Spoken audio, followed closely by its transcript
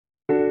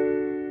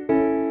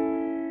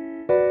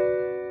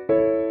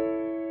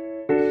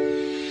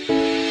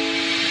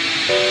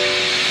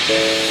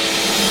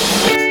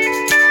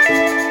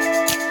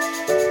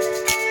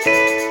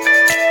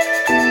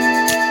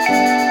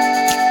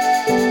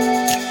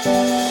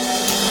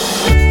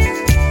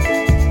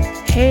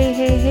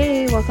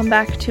welcome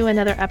back to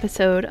another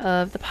episode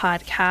of the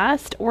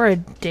podcast. We're a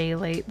day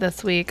late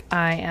this week.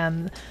 I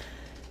am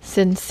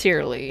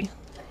sincerely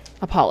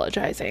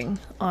apologizing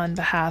on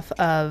behalf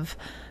of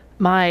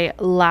my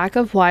lack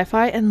of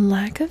Wi-Fi and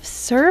lack of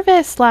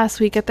service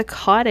last week at the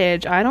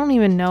cottage. I don't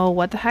even know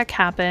what the heck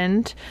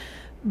happened,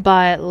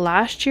 but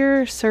last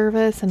year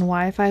service and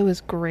Wi-Fi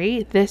was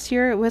great. This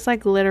year it was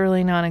like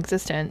literally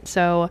non-existent.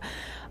 So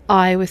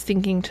I was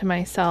thinking to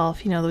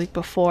myself, the week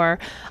before,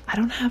 I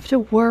don't have to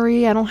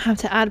worry. I don't have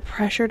to add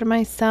pressure to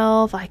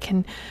myself. I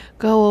can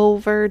go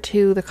over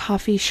to the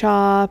coffee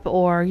shop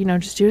or,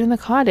 just do it in the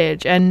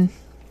cottage. And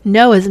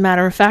no, as a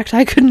matter of fact,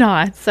 I could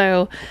not.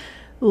 So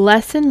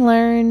lesson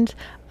learned.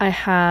 I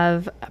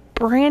have a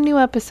brand new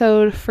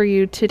episode for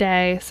you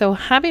today. So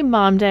happy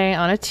Mom Day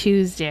on a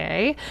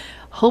Tuesday.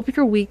 Hope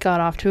your week got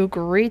off to a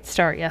great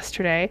start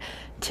yesterday.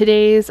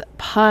 Today's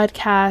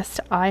podcast,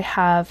 I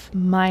have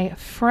my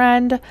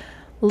friend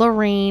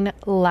Lorraine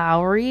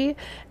Lowry,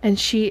 and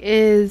she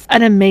is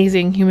an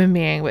amazing human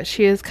being, but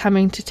she is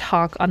coming to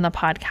talk on the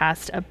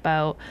podcast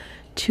about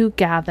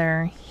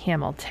Togather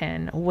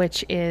Hamilton,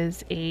 which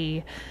is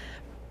a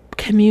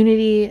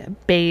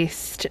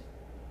community-based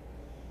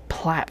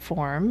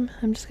platform.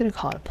 I'm just going to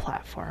call it a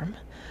platform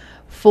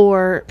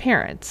for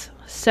parents.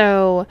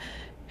 So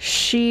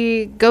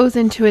she goes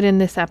into it in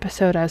this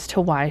episode as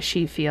to why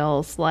she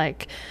feels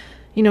like,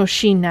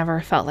 she never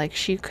felt like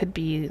she could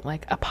be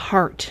like a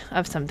part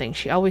of something.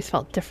 She always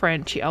felt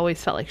different. She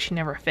always felt like she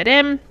never fit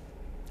in.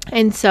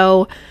 And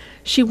so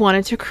she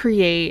wanted to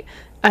create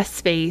a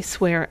space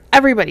where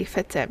everybody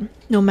fits in,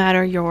 no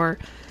matter your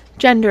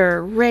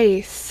gender,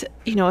 race,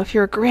 if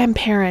you're a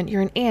grandparent,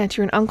 you're an aunt,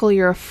 you're an uncle,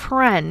 you're a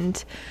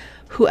friend,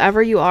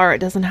 whoever you are. It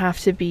doesn't have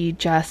to be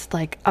just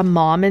like a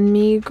mom and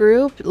me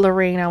group.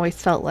 Lorraine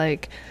always felt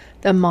like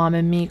the mom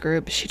and me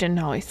group she didn't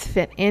always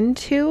fit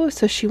into.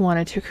 So she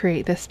wanted to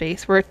create this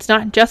space where it's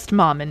not just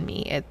mom and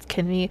me. It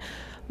can be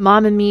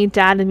mom and me,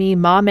 dad and me,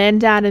 mom and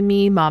dad and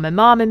me, mom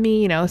and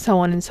me, so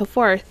on and so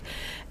forth.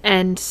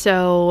 And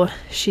so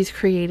she's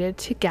created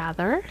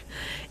Togather,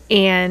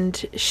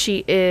 and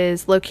she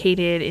is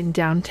located in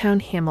downtown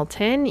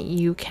Hamilton.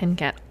 You can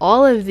get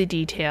all of the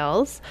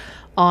details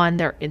on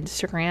their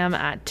Instagram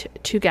at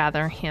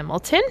Togather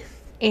Hamilton.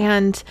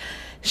 And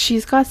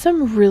she's got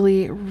some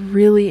really,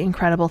 really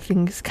incredible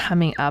things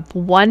coming up.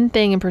 One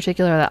thing in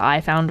particular that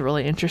I found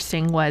really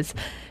interesting was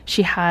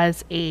she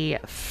has a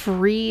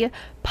free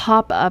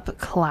pop-up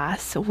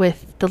class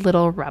with the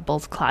Little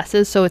Rebels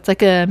classes. So it's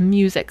like a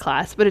music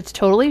class, but it's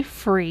totally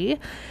free.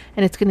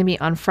 And it's going to be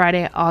on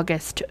Friday,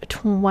 August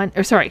 19th,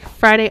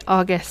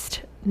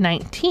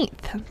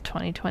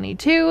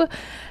 2022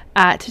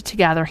 at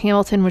Togather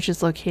Hamilton, which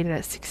is located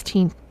at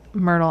 16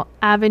 Myrtle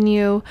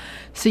Avenue.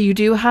 So you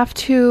do have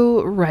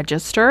to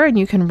register, and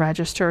you can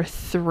register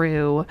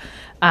through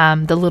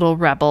the Little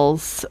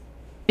Rebels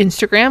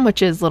Instagram,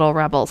 which is Little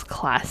Rebels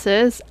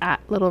Classes, at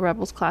Little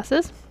Rebels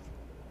Classes.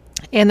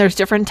 And there's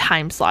different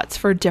time slots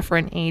for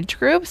different age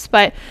groups,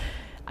 but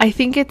I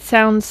think it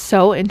sounds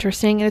so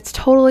interesting, and it's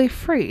totally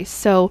free.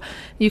 So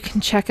you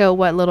can check out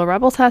what Little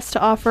Rebels has to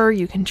offer.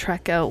 You can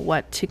check out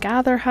what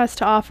Togather has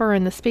to offer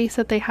in the space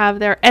that they have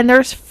there. And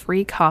there's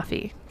free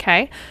coffee.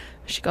 Okay.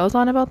 She goes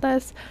on about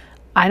this.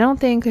 I don't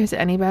think there's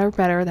any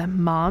better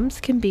than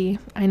moms can be.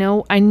 I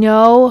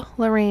know,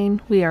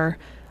 Lorraine, we are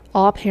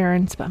all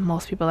parents, but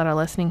most people that are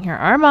listening here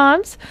are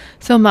moms.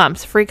 So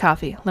moms, free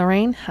coffee.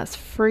 Lorraine has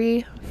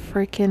free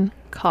freaking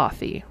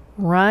coffee.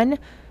 Run,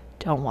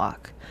 don't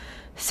walk.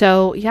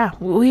 So yeah,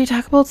 we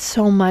talk about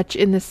so much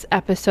in this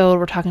episode.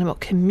 We're talking about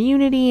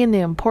community and the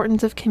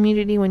importance of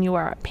community when you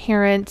are a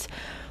parent.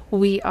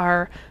 We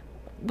are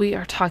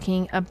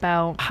talking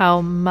about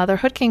how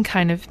motherhood can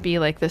kind of be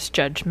like this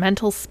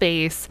judgmental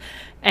space,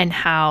 and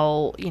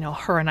how,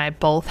 her and I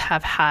both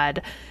have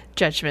had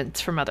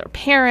judgments from other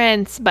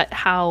parents, but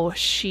how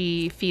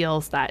she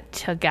feels that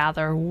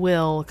Togather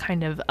will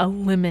kind of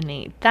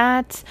eliminate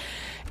that.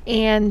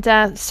 And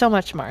so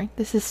much more.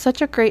 This is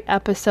such a great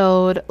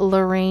episode.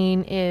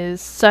 Lorraine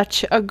is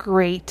such a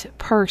great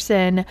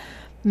person.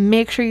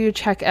 Make sure you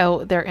check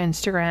out their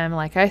Instagram,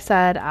 like I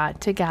said,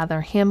 at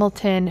Togather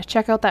Hamilton.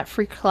 Check out that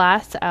free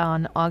class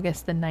on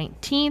August the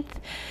 19th,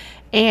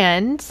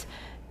 and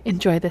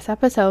enjoy this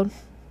episode.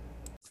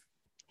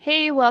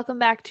 Hey, welcome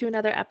back to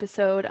another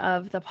episode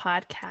of the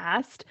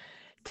podcast.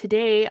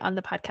 Today on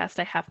the podcast,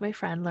 I have my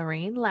friend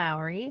Lorraine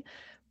Lowry.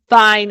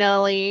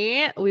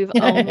 Finally, we've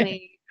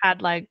only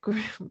had like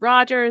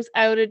Rogers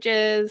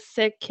outages,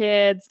 sick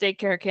kids,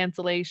 daycare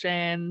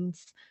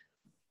cancellations.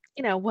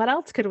 What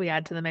else could we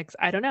add to the mix?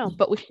 I don't know,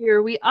 but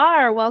here we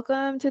are.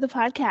 Welcome to the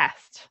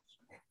podcast.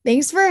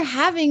 Thanks for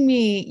having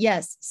me.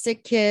 Yes,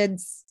 sick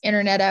kids,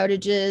 internet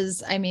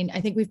outages. I mean,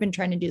 I think we've been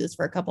trying to do this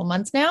for a couple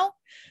months now.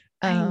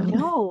 I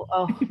know.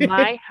 Oh,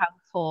 my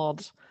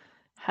household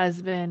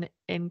has been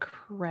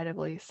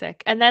incredibly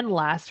sick. And then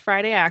last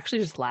Friday, I actually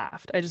just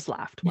laughed. I just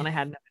laughed when I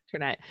had no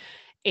internet.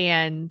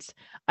 And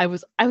I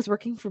was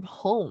working from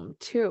home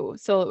too.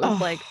 So it was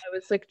like Oh, I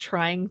was like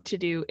trying to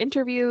do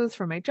interviews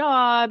for my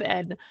job,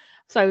 and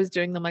so I was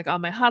doing them like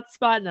on my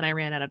hotspot, and then I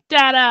ran out of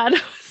data, and I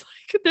was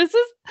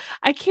like,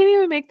 I can't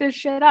even make this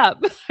shit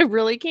up. I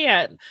really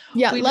can't.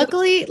 yeah. We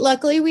just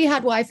Luckily we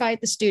had Wi-Fi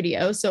at the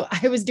studio. So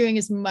I was doing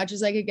as much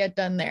as I could get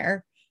done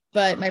there.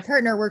 But my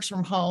partner works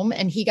from home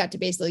and he got to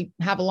basically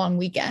have a long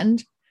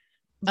weekend.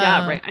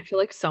 Yeah, Um, right. I feel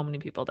like so many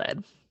people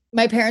did.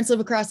 my parents live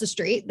across the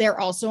street. They're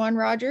also on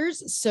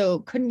Rogers, so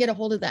couldn't get a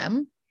hold of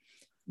them.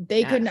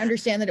 They couldn't Yes.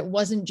 understand that it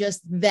wasn't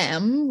just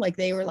them. Like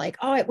they were like,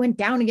 "Oh, it went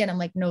down again." I'm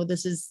like, "No,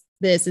 this is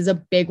a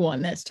big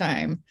one this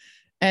time."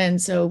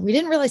 And so we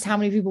didn't realize how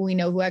many people we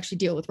know who actually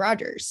deal with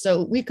Rogers.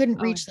 So we couldn't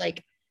Oh, reach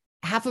like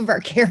half of our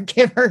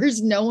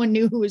caregivers. No one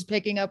knew who was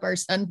picking up our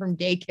son from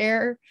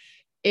daycare.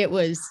 It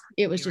was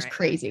you're just right.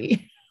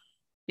 crazy.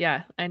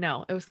 Yeah, I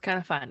know. It was kind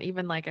of fun.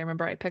 Even like I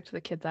remember I picked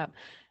the kids up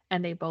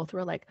and they both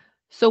were like,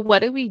 "So what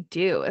do we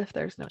do if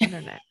there's no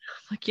internet?"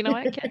 Like, you know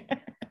what, kid?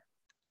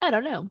 I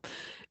don't know.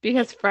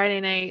 Because Friday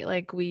night,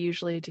 like we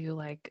usually do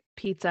like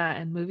pizza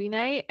and movie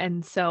night.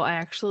 And so I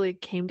actually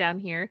came down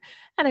here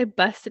and I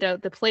busted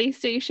out the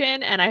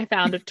PlayStation and I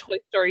found a Toy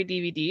Story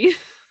DVD. I was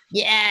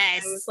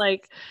Yes.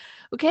 like,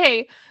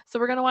 okay, so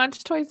we're gonna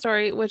watch Toy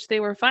Story, which they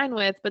were fine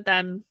with, but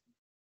then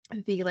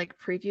the like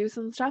previews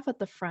and stuff at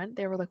the front,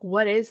 they were like,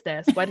 "What is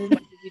this? When did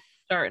you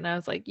start?" And I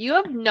was like, "You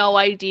have no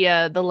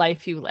idea the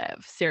life you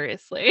live,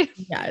 seriously."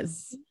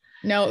 Yes.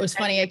 No, it was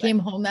funny. I Anyway, came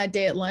home that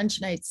day at lunch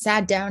and I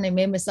sat down and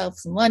made myself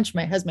some lunch.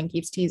 My husband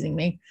keeps teasing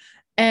me.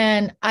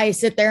 And I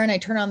sit there and I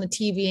turn on the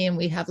TV and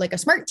we have like a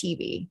smart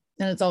TV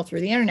and it's all through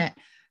the internet.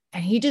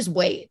 And he just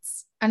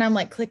waits. And I'm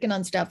like clicking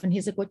on stuff and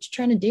he's like, "What you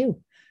trying to do?"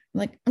 I'm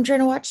like, "I'm trying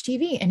to watch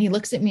TV." And he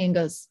looks at me and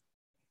goes,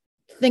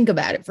 "Think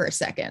about it for a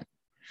second."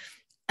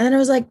 And then I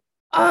was like,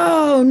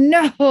 "Oh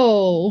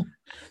no."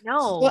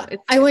 no, So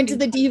it's I went to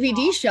the DVD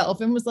incredible.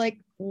 shelf and was like,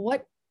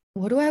 what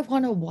do I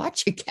want to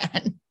watch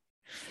again?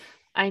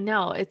 I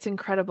know, it's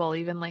incredible.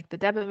 Even like the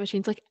debit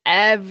machines, like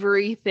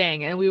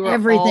everything. And we were all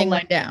Everything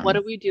like, went what do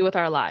down. we do with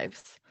our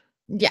lives?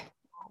 Yeah,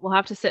 We'll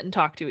have to sit and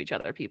talk to each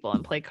other, people,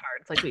 and play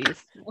cards like we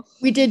used to.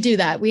 we did do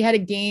that. We had a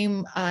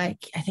game. I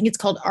think it's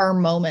called Our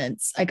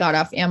Moments. I got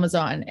off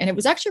Amazon and it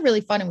was actually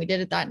really fun. And we did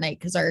it that night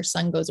because our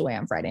son goes away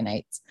on Friday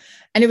nights.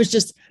 And it was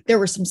just, there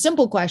were some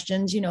simple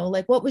questions,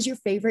 like what was your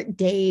favorite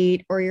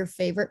date or your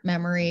favorite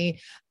memory?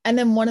 And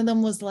then one of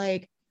them was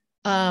like,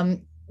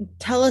 um,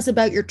 tell us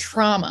about your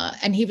trauma.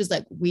 And he was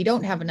like, we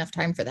don't have enough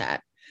time for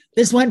that.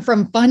 This went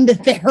from fun to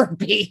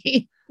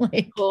therapy.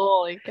 Like,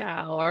 Holy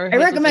cow. Or I his was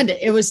like, recommend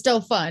it. It was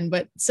still fun,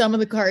 but some of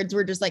the cards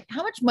were just like,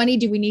 how much money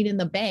do we need in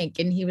the bank?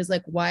 And he was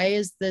like, why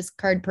is this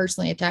card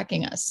personally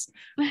attacking us?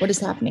 What is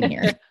happening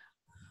here?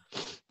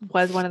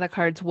 was one of the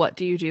cards, what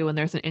do you do when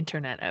there's an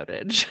internet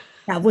outage?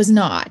 That was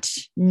not.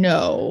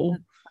 No,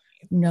 That's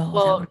funny. no, that would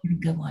Well, have been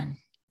a good one.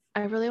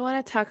 I really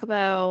want to talk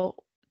about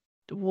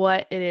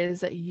what it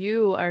is that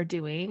you are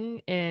doing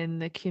in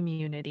the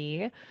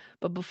community.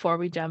 But before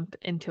we jump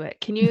into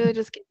it, can you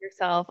just give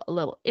yourself a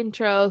little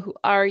intro? Who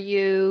are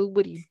you?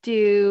 What do you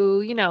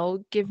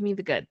do? Give me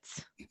the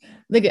goods.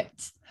 The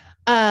goods.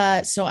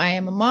 So I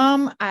am a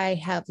mom. I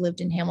have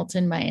lived in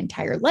Hamilton my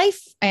entire life.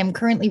 I am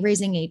currently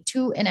raising a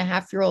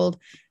 2.5-year-old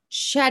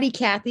chatty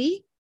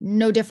Cathy,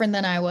 no different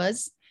than I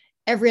was.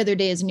 Every other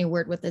day is a new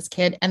word with this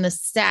kid, and the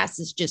sass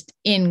is just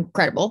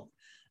incredible.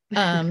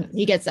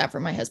 He gets that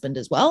from my husband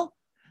as well.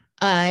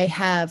 I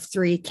have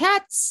 3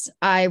 cats.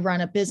 I run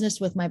a business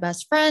with my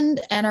best friend,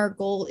 and our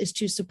goal is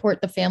to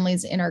support the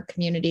families in our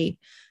community,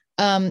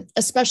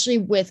 especially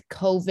with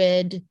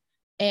COVID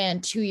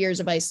and 2 years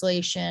of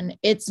isolation.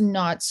 It's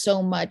not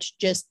so much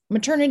just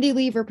maternity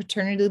leave or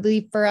paternity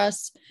leave for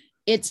us,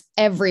 it's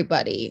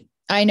everybody.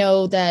 I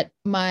know that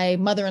my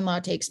mother in law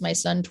takes my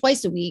son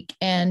twice a week,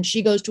 and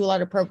she goes to a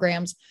lot of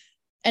programs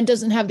and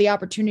doesn't have the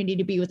opportunity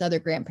to be with other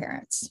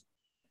grandparents.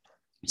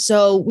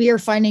 So we are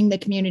finding the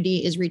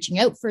community is reaching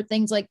out for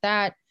things like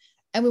that.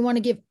 And we want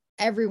to give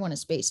everyone a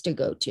space to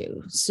go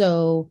to.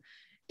 So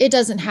it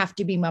doesn't have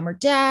to be mom or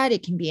dad.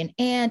 It can be an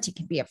aunt. It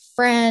can be a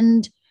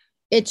friend.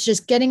 It's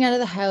just getting out of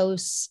the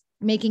house,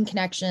 making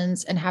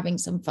connections, and having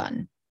some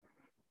fun.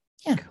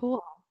 Yeah.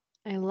 Cool.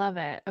 I love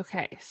it.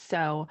 Okay.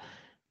 So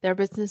their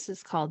business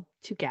is called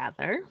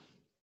Together,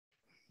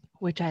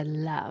 which I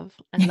love.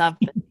 I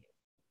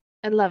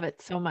love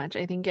it so much.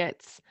 I think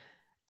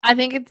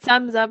it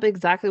sums up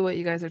exactly what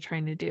you guys are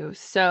trying to do.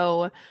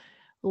 So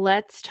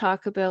let's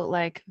talk about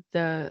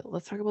the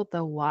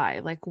why.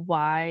 Like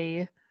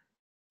why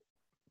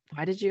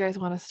did you guys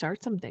want to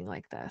start something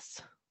like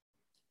this?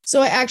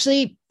 So I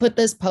actually put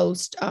this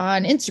post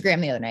on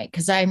Instagram the other night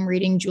because I'm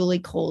reading Julie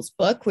Cole's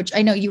book, which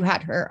I know you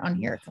had her on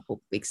here a couple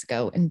of weeks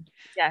ago. And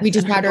Yes, we and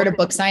just her had her at book a is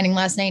book signing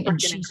last night, and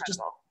freaking she's just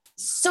incredible.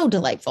 so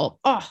delightful.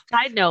 Oh,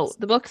 Side note,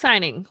 the book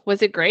signing,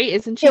 was it great?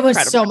 Isn't she it was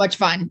incredible? so much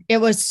fun. It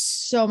was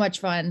so much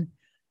fun.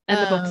 And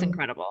the book's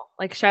incredible.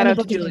 Like shout And the out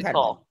to book is Julie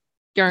incredible. Cole.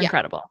 You're Yeah.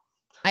 incredible.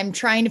 I'm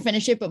trying to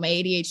finish it, but my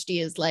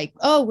ADHD is like,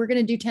 oh, we're going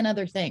to do 10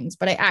 other things.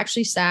 But I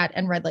actually sat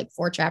and read like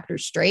 4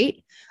 chapters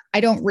straight. I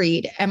don't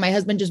read. And my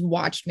husband just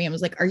watched me and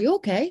was like, are you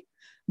okay?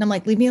 And I'm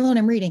like, leave me alone.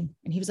 I'm reading.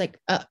 And he was like,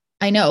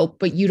 I know,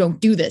 but you don't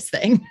do this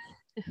thing.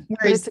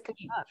 Whereas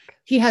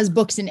he has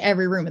books in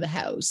every room of the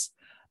house.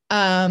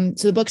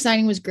 So the book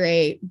signing was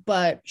great,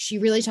 but she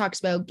really talks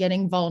about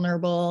getting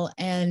vulnerable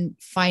and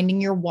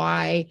finding your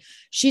why.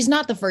 She's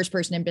not the first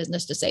person in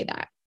business to say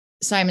that.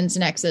 Simon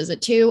Sinek says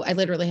it too. I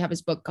literally have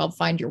his book called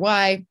Find Your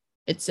Why.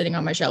 It's sitting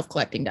on my shelf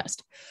collecting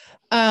dust.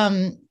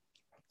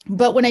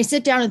 But when I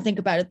sit down and think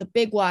about it, the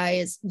big why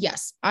is,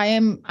 yes, I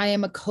am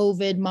a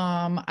COVID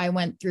mom. I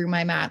went through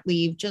my mat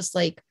leave, just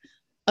like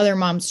other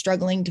moms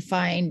struggling to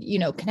find,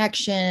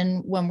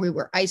 connection when we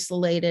were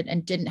isolated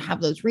and didn't have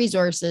those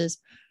resources.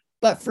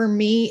 But for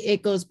me,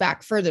 it goes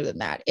back further than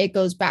that. It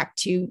goes back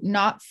to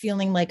not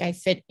feeling like I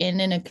fit in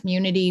a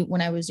community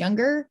when I was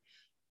younger,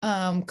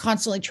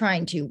 constantly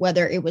trying to,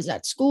 whether it was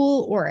at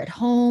school or at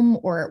home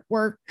or at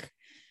work.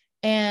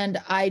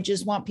 And I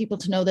just want people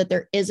to know that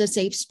there is a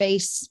safe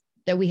space,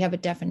 that we have a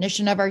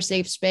definition of our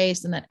safe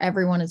space, and that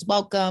everyone is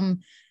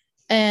welcome.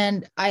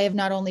 And I have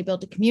not only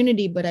built a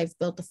community, but I've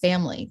built a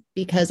family,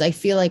 because I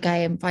feel like I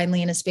am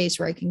finally in a space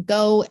where I can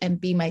go and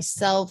be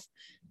myself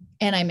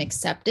and I'm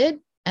accepted.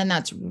 And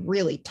that's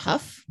really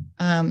tough.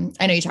 I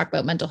know you talk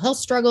about mental health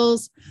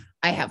struggles.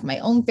 I have my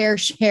own fair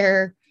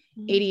share,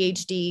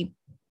 ADHD,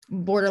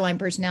 borderline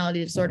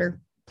personality disorder.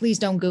 Please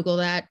don't Google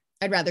that.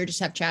 I'd rather just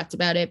have chats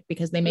about it,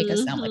 because they make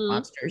us sound like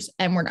monsters,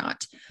 and we're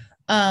not.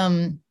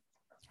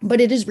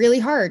 But it is really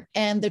hard.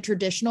 And the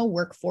traditional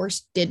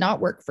workforce did not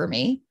work for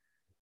me.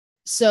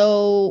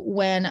 So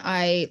when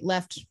I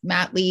left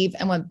mat leave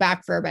and went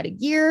back for about a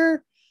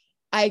year,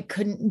 I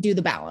couldn't do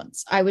the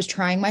balance. I was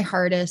trying my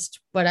hardest,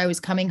 but I was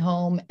coming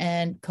home,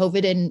 and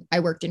COVID, and I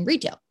worked in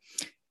retail.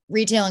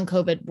 Retail and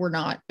COVID were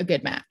not a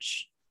good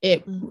match.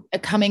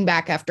 Coming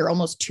back after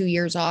almost 2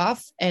 years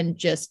off and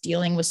just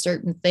dealing with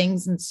certain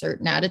things and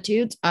certain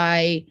attitudes,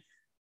 I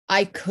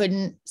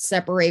couldn't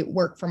separate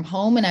work from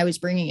home, and I was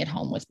bringing it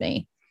home with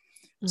me.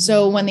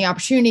 So when the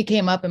opportunity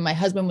came up, and my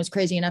husband was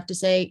crazy enough to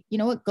say, you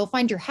know what, go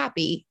find your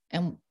happy,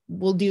 and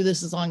we'll do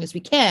this as long as we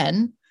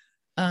can.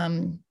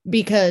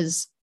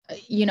 Because,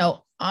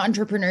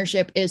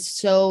 entrepreneurship is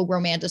so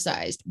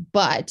romanticized,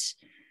 but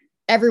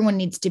everyone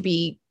needs to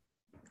be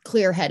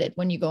clear-headed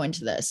when you go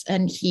into this.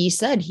 And he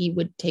said he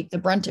would take the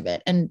brunt of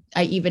it. And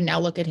I even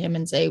now look at him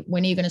and say,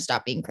 when are you going to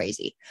stop being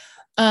crazy?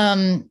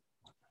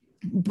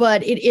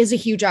 But it is a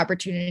huge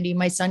opportunity.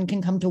 My son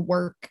can come to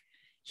work.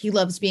 He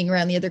loves being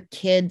around the other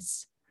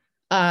kids.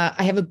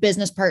 I have a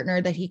business partner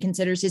that he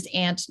considers his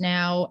aunt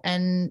now.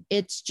 And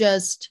it's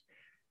just,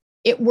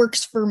 it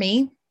works for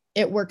me.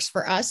 It works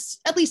for us,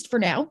 at least for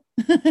now.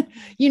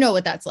 You know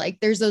what that's like.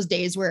 There's those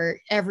days where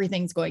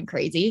everything's going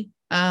crazy.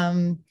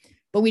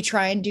 But we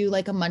try and do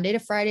like a Monday to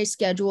Friday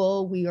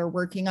schedule. We are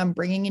working on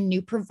bringing in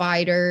new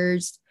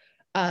providers.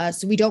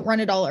 So we don't run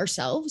it all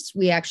ourselves.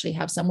 We actually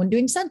have someone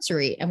doing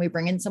sensory, and we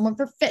bring in someone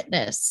for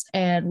fitness,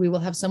 and we will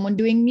have someone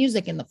doing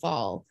music in the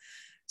fall.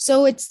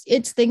 So it's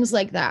things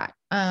like that.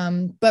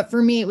 But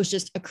for me, it was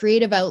just a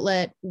creative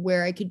outlet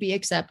where I could be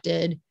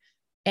accepted,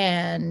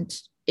 and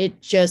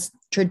it just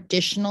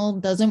traditional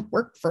doesn't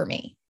work for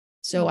me.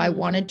 So I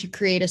wanted to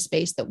create a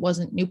space that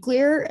wasn't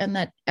nuclear and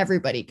that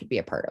everybody could be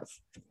a part of.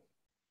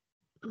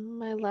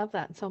 I love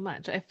that so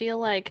much. I feel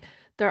like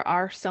there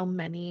are so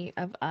many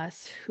of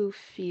us who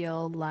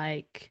feel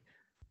like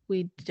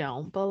we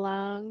don't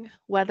belong,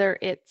 whether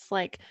it's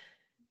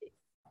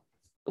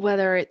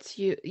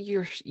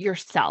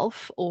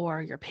yourself,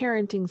 or your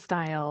parenting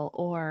style,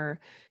 or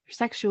your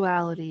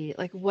sexuality,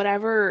 like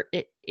whatever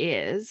it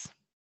is.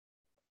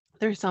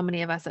 There's so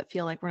many of us that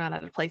feel like we're not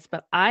at a place,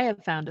 but I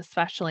have found,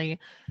 especially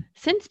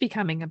since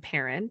becoming a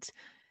parent,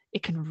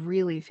 it can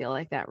really feel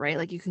like that, right?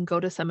 Like you can go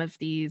to some of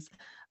these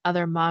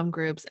other mom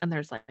groups and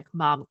there's like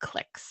mom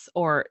cliques,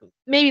 or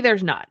maybe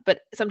there's not,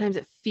 but sometimes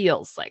it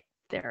feels like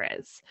there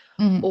is.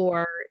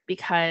 Or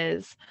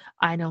because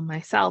I know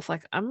myself,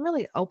 like I'm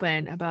really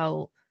open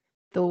about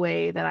the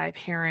way that I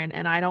parent,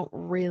 and I don't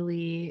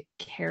really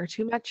care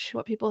too much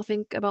what people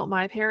think about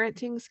my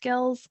parenting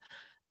skills.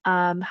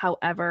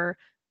 However,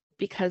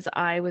 because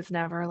I was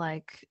never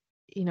like,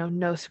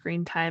 no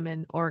screen time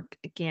and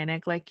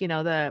organic, like,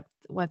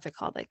 what's it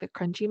called? Like the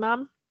crunchy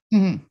mom.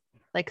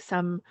 Like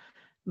some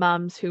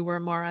moms who were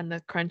more on the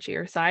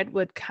crunchier side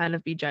would kind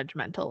of be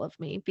judgmental of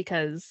me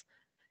because,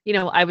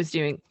 I was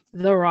doing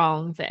the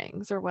wrong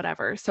things or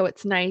whatever. So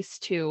it's nice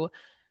to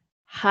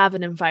have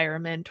an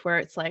environment where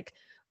it's like,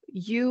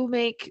 you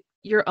make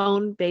your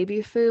own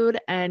baby food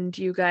and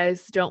you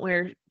guys don't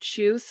wear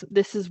shoes.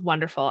 This is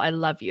wonderful. I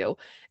love you.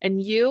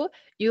 And you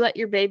let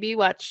your baby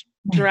watch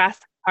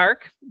Jurassic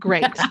Park.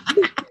 Great.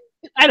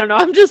 I don't know.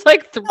 I'm just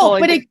like,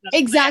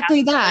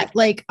 exactly that.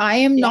 Like, I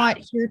am not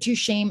here to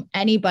shame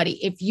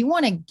anybody. If you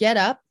want to get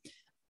up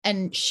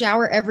and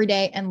shower every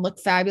day and look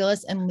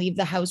fabulous and leave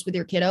the house with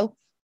your kiddo,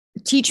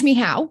 teach me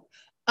how.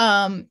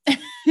 Um,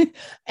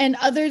 and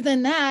other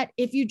than that,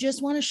 if you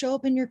just want to show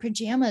up in your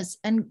pajamas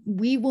and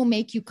we will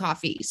make you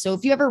coffee. So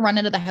if you ever run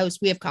into the house,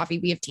 we have coffee,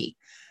 we have tea.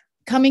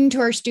 Coming to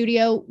our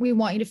studio, we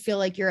want you to feel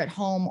like you're at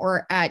home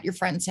or at your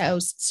friend's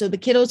house. So the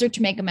kiddos are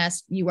to make a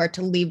mess. You are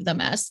to leave the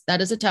mess.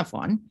 That is a tough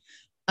one.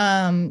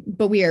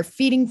 But we are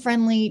feeding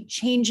friendly,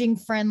 changing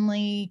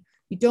friendly.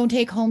 We don't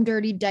take home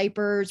dirty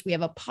diapers. We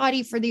have a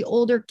potty for the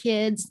older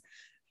kids.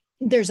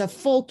 There's a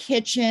full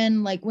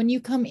kitchen. Like when you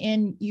come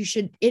in,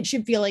 it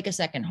should feel like a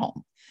second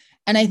home.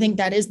 And I think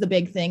that is the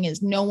big thing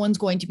is no one's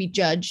going to be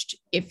judged.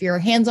 If you're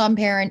a hands-on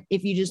parent,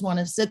 if you just want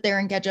to sit there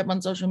and catch up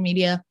on social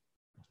media,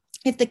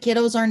 if the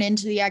kiddos aren't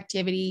into the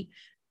activity,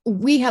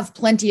 we have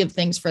plenty of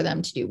things for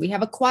them to do. We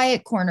have a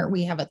quiet corner.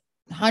 We have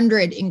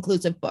 100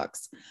 inclusive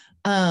books.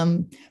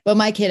 But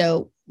my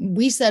kiddo,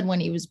 we said when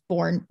he was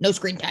born, no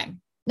screen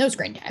time, no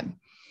screen time.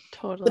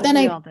 Totally. But then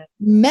I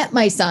met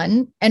my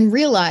son and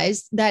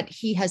realized that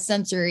he has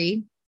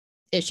sensory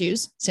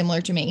issues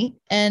similar to me.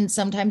 And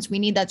sometimes we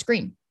need that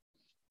screen.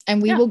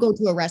 And we will go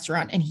to a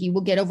restaurant and he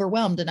will get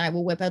overwhelmed and I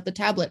will whip out the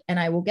tablet and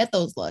I will get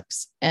those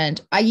looks.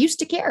 And I used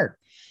to care.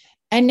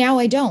 And now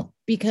I don't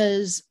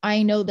because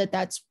I know that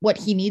that's what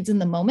he needs in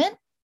the moment.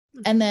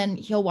 And then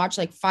he'll watch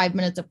like 5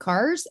 minutes of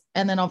Cars.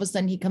 And then all of a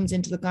sudden he comes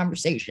into the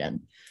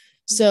conversation.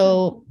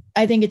 So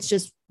I think it's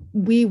just,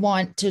 we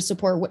want to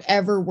support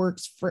whatever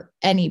works for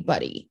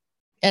anybody.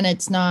 And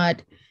it's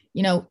not,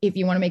 if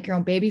you want to make your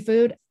own baby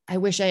food, I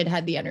wish I had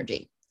had the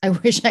energy. I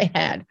wish I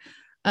had.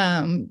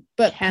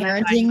 But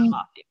parenting,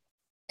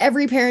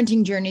 every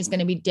parenting journey is going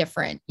to be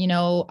different.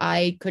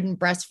 I couldn't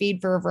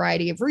breastfeed for a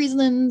variety of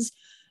reasons.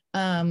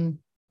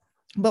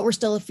 But we're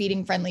still a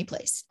feeding friendly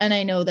place. And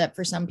I know that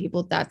for some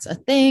people that's a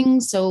thing.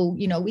 So,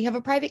 we have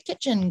a private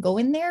kitchen, go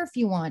in there if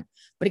you want.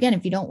 But again,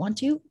 if you don't want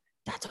to,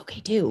 that's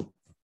okay too.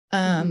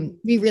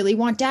 We really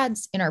want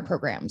dads in our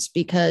programs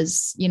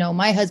because,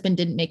 my husband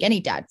didn't make any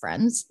dad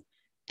friends.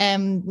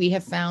 And we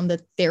have found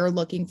that they're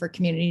looking for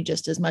community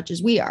just as much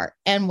as we are.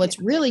 And what's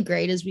really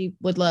great is we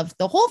would love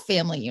the whole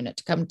family unit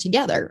to come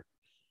together.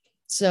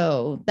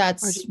 So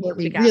that's where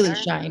we really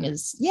shine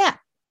is,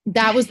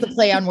 that was the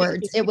play on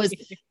words. It was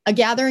a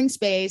gathering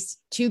space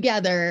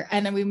together.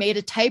 And then we made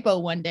a typo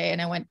one day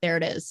and I went, there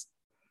it is.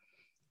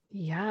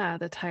 Yeah.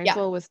 The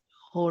typo was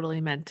totally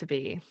meant to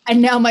be.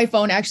 And now my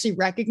phone actually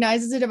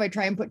recognizes it. If I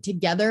try and put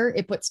together,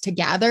 it puts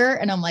together.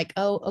 And I'm like,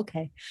 oh,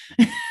 okay.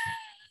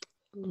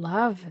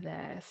 Love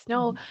this.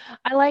 No,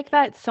 I like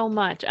that so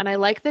much. And I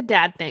like the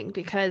dad thing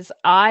because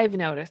I've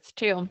noticed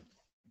too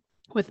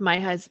with my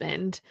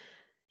husband,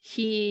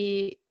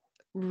 he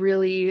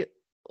really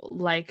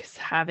likes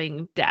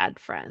having dad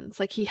friends.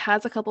 Like he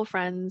has a couple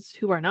friends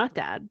who are not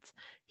dads.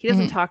 He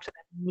doesn't talk to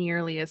them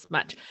nearly as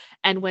much.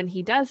 And when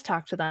he does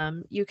talk to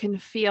them, you can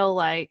feel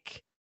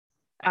like,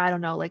 I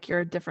don't know, like you're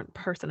a different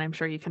person. I'm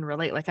sure you can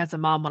relate. Like as a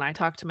mom, when I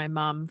talk to my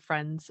mom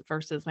friends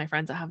versus my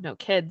friends that have no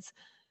kids,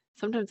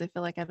 sometimes I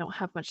feel like I don't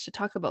have much to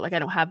talk about. Like I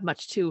don't have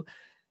much to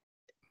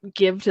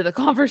give to the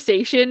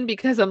conversation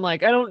because I'm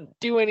like, I don't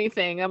do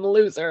anything. I'm a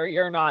loser.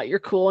 You're not. You're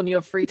cool and you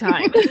have free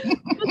time.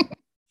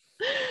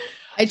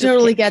 I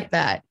totally get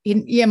that.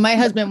 Yeah, my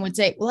husband would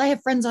say, well, I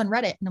have friends on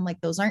Reddit. And I'm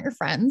like, those aren't your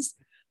friends.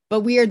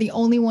 But we are the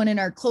only one in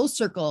our close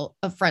circle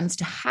of friends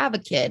to have a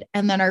kid.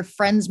 And then our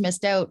friends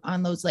missed out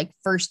on those like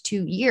first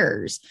 2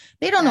 years.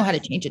 They don't know how to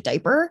change a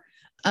diaper.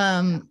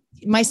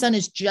 My son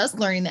is just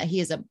learning that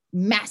he is a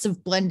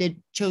massive blended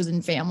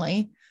chosen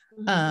family.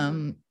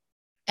 And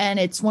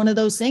it's one of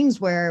those things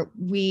where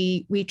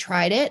we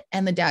tried it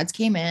and the dads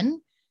came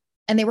in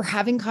and they were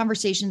having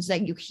conversations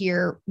that you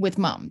hear with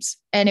moms.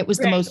 And it was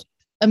the most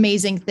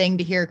amazing thing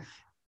to hear.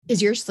 Is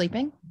yours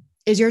sleeping?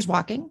 Is yours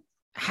walking?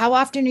 How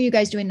often are you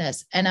guys doing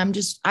this? And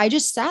I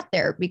just sat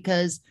there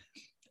because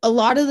a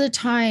lot of the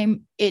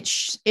time it's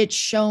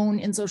shown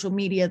in social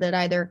media that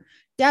either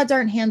dads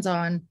aren't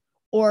hands-on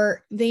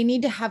or they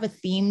need to have a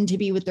theme to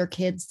be with their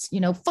kids,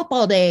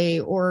 football day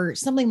or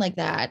something like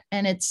that.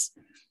 And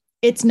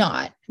it's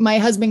not. My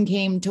husband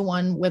came to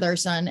one with our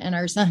son and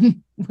our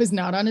son was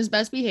not on his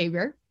best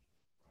behavior.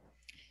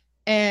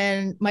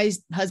 And my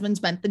husband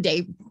spent the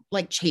day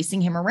like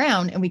chasing him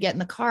around and we get in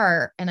the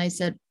car and I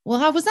said, well,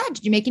 how was that?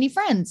 Did you make any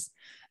friends?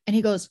 And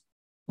he goes,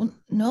 well,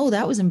 no,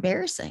 that was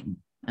embarrassing.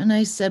 And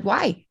I said,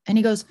 why? And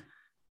he goes,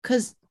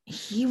 because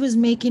he was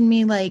making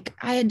me like,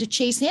 I had to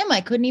chase him.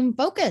 I couldn't even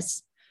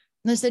focus.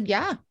 And I said,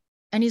 yeah.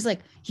 And he's like,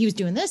 he was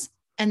doing this.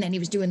 And then he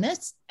was doing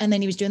this. And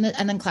then he was doing this.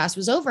 And then class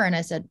was over. And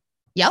I said,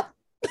 yep.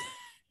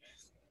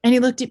 And he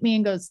looked at me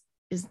and goes,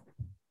 is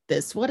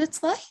this what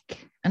it's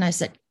like? And I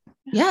said,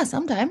 yeah,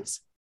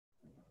 sometimes.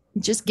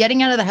 Just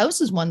getting out of the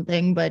house is one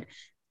thing, but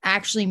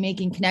actually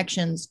making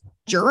connections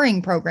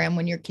during program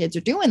when your kids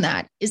are doing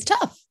that is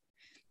tough.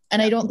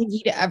 And I don't think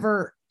he'd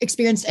ever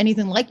experienced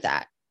anything like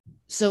that.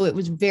 So it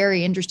was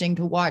very interesting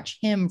to watch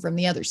him from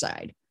the other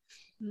side.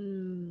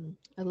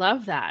 I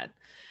love that.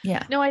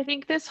 Yeah. No, I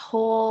think this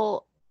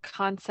whole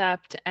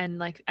concept and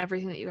like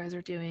everything that you guys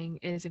are doing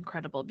is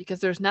incredible because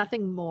there's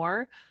nothing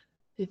more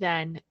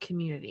than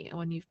community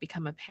when you've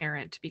become a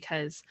parent,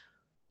 because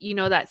you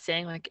know that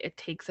saying, like, it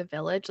takes a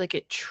village, like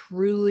it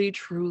truly,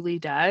 truly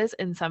does.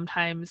 And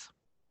sometimes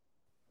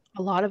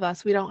a lot of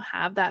us, we don't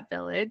have that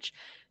village.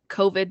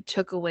 COVID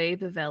took away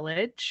the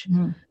village.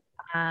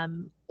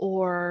 Mhm.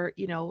 Or,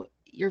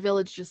 your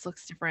village just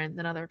looks different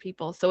than other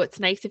people. So it's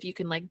nice if you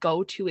can like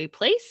go to a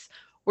place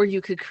where you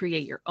could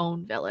create your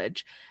own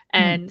village. Mhm.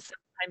 And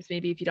sometimes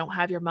maybe if you don't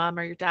have your mom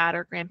or your dad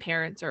or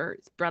grandparents or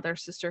brother,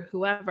 sister,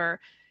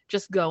 whoever,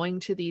 just going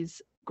to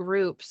these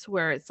groups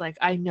where it's like,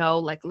 I know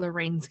like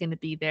Lorraine's going to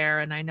be there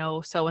and I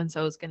know so and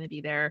so is going to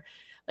be there.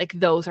 Like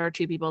those are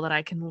two people that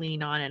I can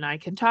lean on and I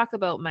can talk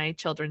about my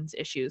children's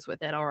issues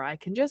with it, or I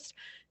can just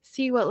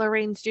see what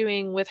Lorraine's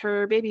doing with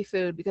her baby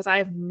food because I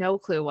have no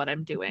clue what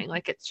I'm doing.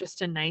 Like it's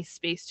just a nice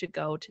space to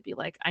go to be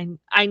like,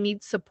 I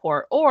need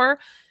support. Or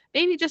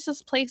maybe just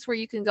this place where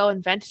you can go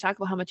and vent to talk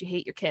about how much you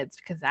hate your kids,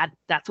 because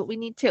that's what we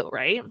need too,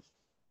 right?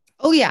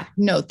 Oh, yeah.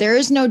 No, there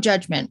is no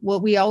judgment.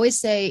 What we always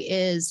say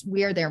is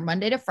we are there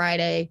Monday to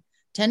Friday,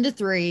 10 to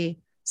 3.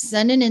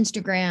 Send an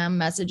Instagram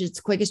message. It's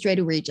the quickest way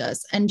to reach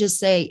us and just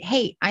say,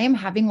 hey, I am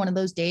having one of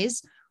those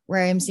days where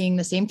I am seeing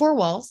the same four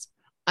walls.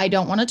 I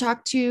don't want to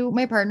talk to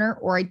my partner,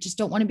 or I just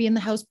don't want to be in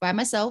the house by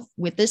myself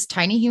with this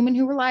tiny human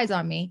who relies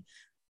on me.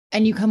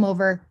 And you come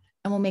over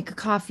and we'll make a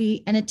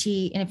coffee and a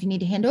tea. And if you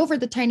need to hand over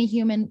the tiny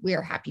human, we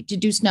are happy to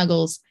do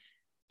snuggles.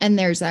 And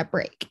there's that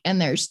break. And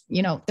there's,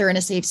 they're in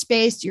a safe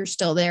space. You're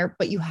still there,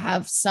 but you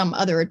have some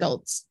other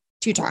adults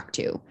to talk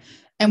to.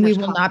 And And we there's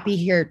will coffee. not be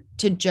here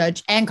to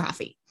judge, and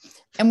coffee.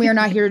 And we are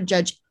not here to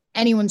judge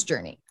anyone's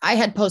journey. I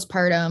had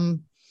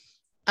postpartum.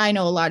 I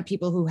know a lot of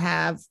people who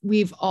have.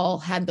 We've all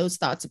had those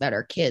thoughts about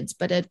our kids,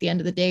 but at the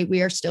end of the day,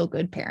 we are still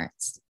good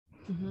parents.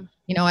 Mm-hmm.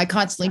 I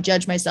constantly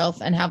judge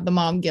myself and have the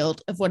mom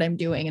guilt of what I'm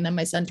doing. And then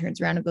my son turns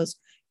around and goes,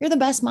 "You're the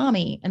best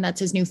mommy." And that's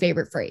his new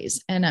favorite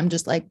phrase. And I'm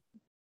just like,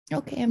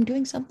 okay, I'm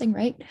doing something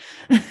right.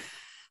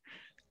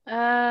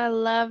 I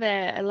love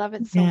it. I love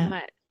it so Yeah.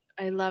 much.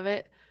 I love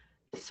it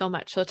so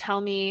much. So tell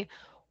me,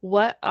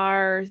 what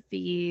are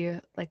the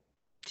like,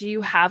 do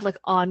you have like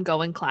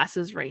ongoing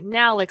classes right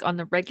now, like on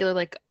the regular,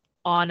 like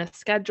on a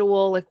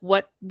schedule? Like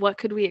what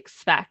could we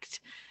expect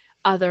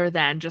other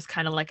than just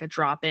kind of like a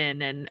drop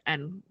in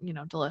and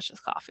delicious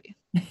coffee?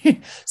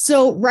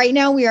 So right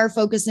now we are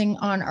focusing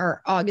on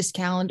our August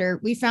calendar.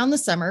 We found the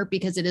summer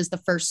because it is the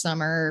first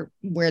summer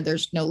where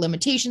there's no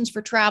limitations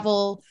for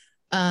travel.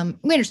 We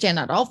understand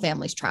not all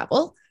families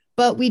travel,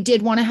 but we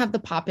did want to have the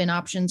pop-in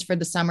options for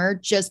the summer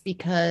just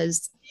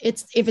because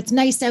if it's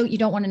nice out, you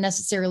don't want to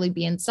necessarily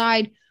be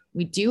inside.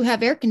 We do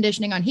have air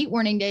conditioning on heat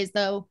warning days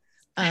though.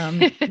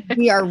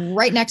 We are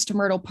right next to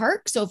Myrtle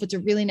Park. So if it's a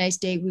really nice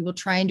day, we will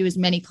try and do as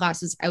many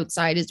classes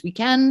outside as we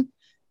can.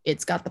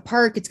 It's got the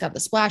park, it's got the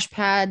splash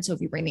pad. So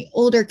if you bring the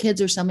older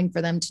kids or something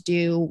for them to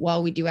do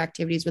while we do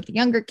activities with the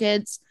younger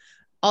kids,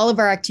 all of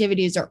our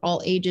activities are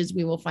all ages.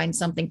 We will find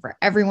something for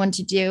everyone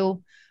to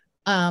do.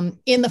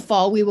 In the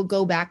fall, we will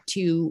go back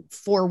to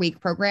 4-week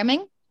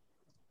programming,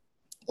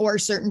 or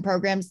certain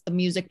programs. The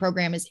music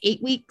program is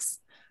 8 weeks.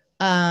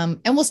 And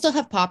we'll still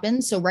have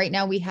pop-ins. So right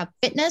now we have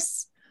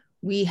fitness,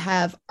 we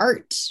have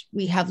art,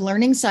 we have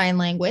learning sign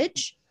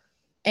language,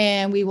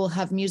 and we will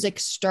have music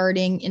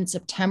starting in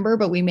September,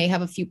 but we may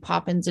have a few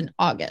pop-ins in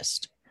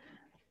August.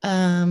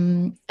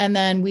 And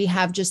then we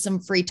have just some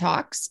free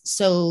talks.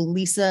 So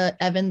Lisa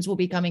Evans will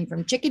be coming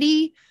from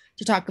Chickadee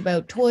to talk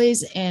about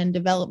toys and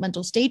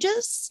developmental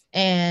stages.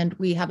 And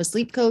we have a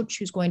sleep coach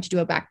who's going to do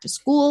a back to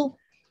school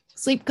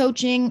sleep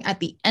coaching at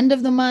the end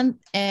of the month.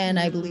 And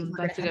I believe we're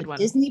going That's a to have good a one.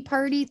 Disney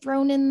party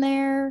thrown in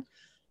there.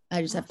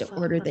 I just have to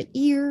order the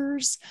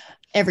ears.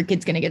 Every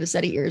kid's going to get a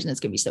set of ears and it's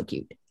going to be so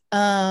cute.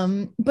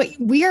 But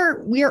we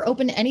are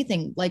open to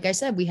anything. Like I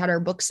said, we had our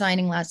book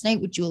signing last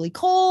night with Julie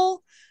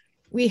Cole.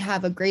 We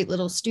have a great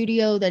little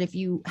studio that if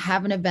you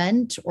have an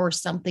event or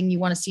something you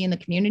want to see in the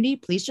community,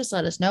 please just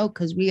let us know,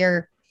 because we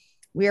are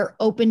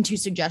open to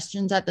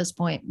suggestions at this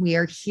point. We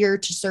are here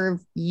to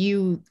serve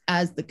you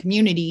as the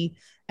community,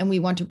 and we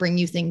want to bring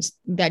you things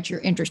that you're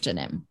interested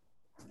in.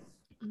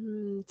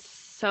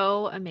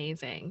 So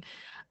amazing.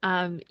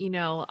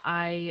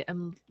 I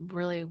am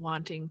really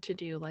wanting to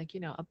do like,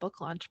 a book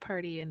launch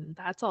party, and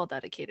that's all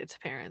dedicated to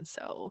parents.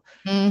 So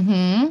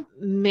Mm-hmm.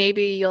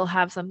 maybe you'll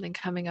have something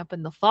coming up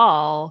in the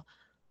fall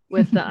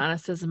with the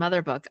Honest as a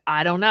Mother book.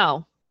 I don't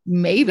know.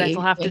 You guys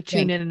will Maybe. have to Wink,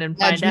 tune wink. in and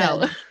Nudge, find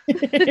out.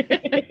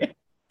 nudge.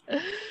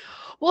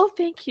 Well,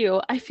 thank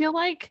you. I feel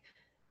like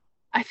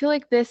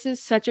this is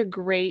such a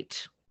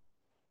great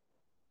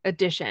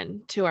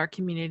addition to our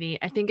community.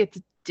 I think it's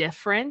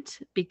different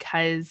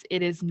because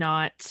it is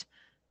not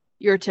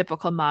your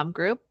typical mom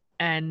group.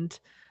 And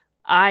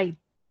I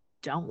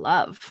don't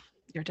love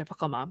your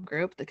typical mom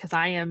group because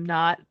I am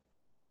not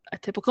a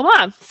typical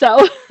mom.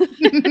 So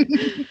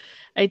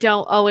I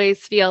don't always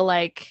feel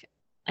like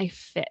I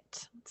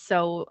fit.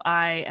 So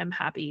I am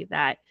happy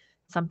that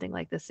something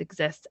like this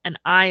exists. And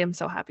I am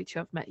so happy to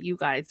have met you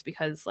guys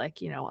because, like,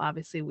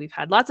 obviously we've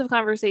had lots of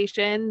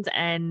conversations,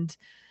 and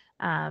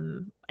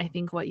I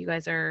think what you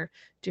guys are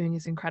doing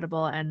is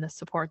incredible. And the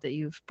support that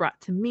you've brought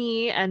to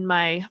me and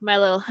my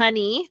little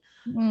honey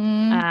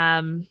Mm.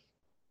 um,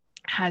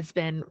 has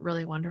been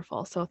really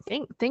wonderful. So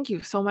thank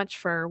you so much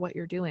for what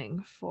you're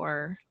doing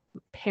for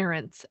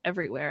parents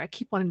everywhere. I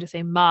keep wanting to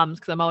say moms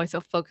because I'm always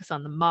so focused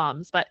on the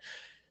moms, but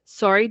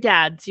sorry,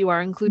 dads, you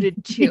are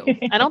included too.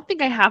 I don't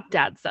think I have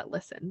dads that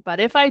listen,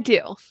 but if I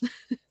do,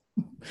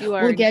 you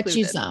are We'll get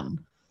you included.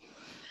 some.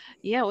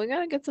 Yeah, we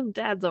gotta get some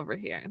dads over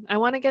here. I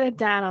want to get a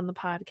dad on the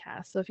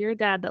podcast. So if you're a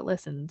dad that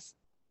listens,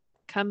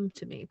 come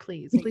to me,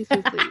 please, please,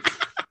 please, please.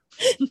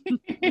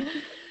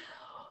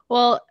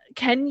 Well,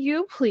 can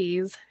you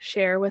please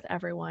share with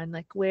everyone,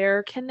 like,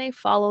 where can they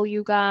follow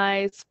you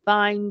guys,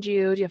 find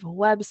you? Do you have a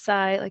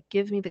website? Like,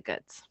 give me the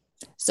goods.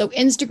 So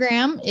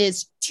Instagram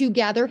is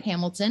Togather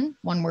Hamilton,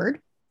 one word.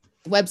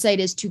 The website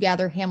is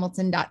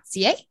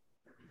togatherhamilton.ca.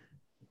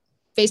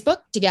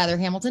 Facebook, Togather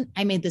Hamilton.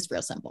 I made this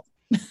real simple.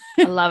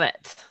 I love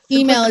it.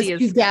 Email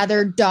is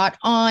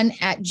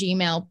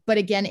togather.on@gmail. But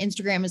again,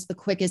 Instagram is the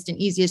quickest and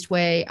easiest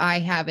way. I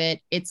have it.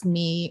 It's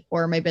me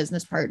or my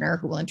business partner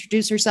who will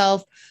introduce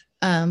herself.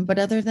 But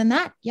other than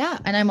that, yeah.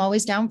 And I'm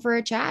always down for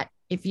a chat.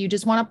 If you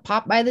just want to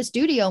pop by the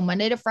studio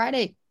Monday to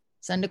Friday,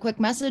 send a quick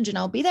message and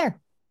I'll be there.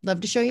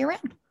 Love to show you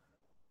around.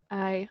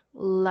 I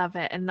love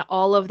it. And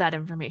all of that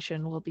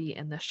information will be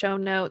in the show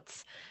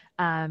notes.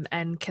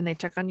 And can they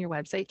check on your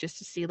website just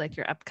to see like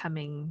your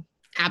upcoming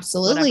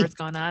Absolutely whatever's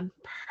going on?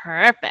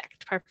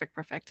 Perfect.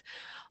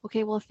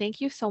 Okay, well,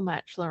 thank you so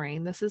much,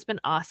 Lorraine. This has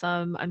been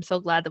awesome. I'm so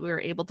glad that we were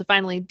able to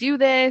finally do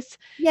this.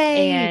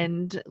 Yay.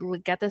 And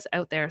get this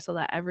out there so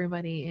that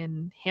everybody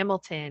in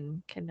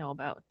Hamilton can know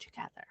about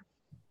Together.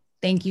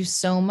 Thank you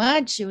so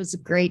much. It was a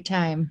great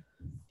time.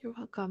 You're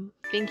welcome.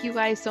 Thank you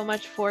guys so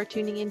much for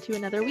tuning into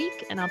another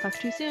week, and I'll talk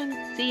to you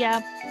soon. See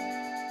ya.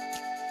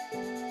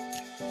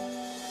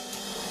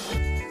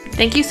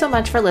 Thank you so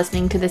much for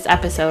listening to this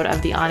episode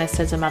of the Honest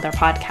as a Mother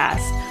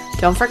podcast.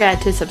 Don't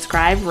forget to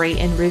subscribe, rate,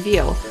 and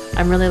review.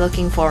 I'm really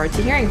looking forward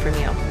to hearing from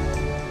you.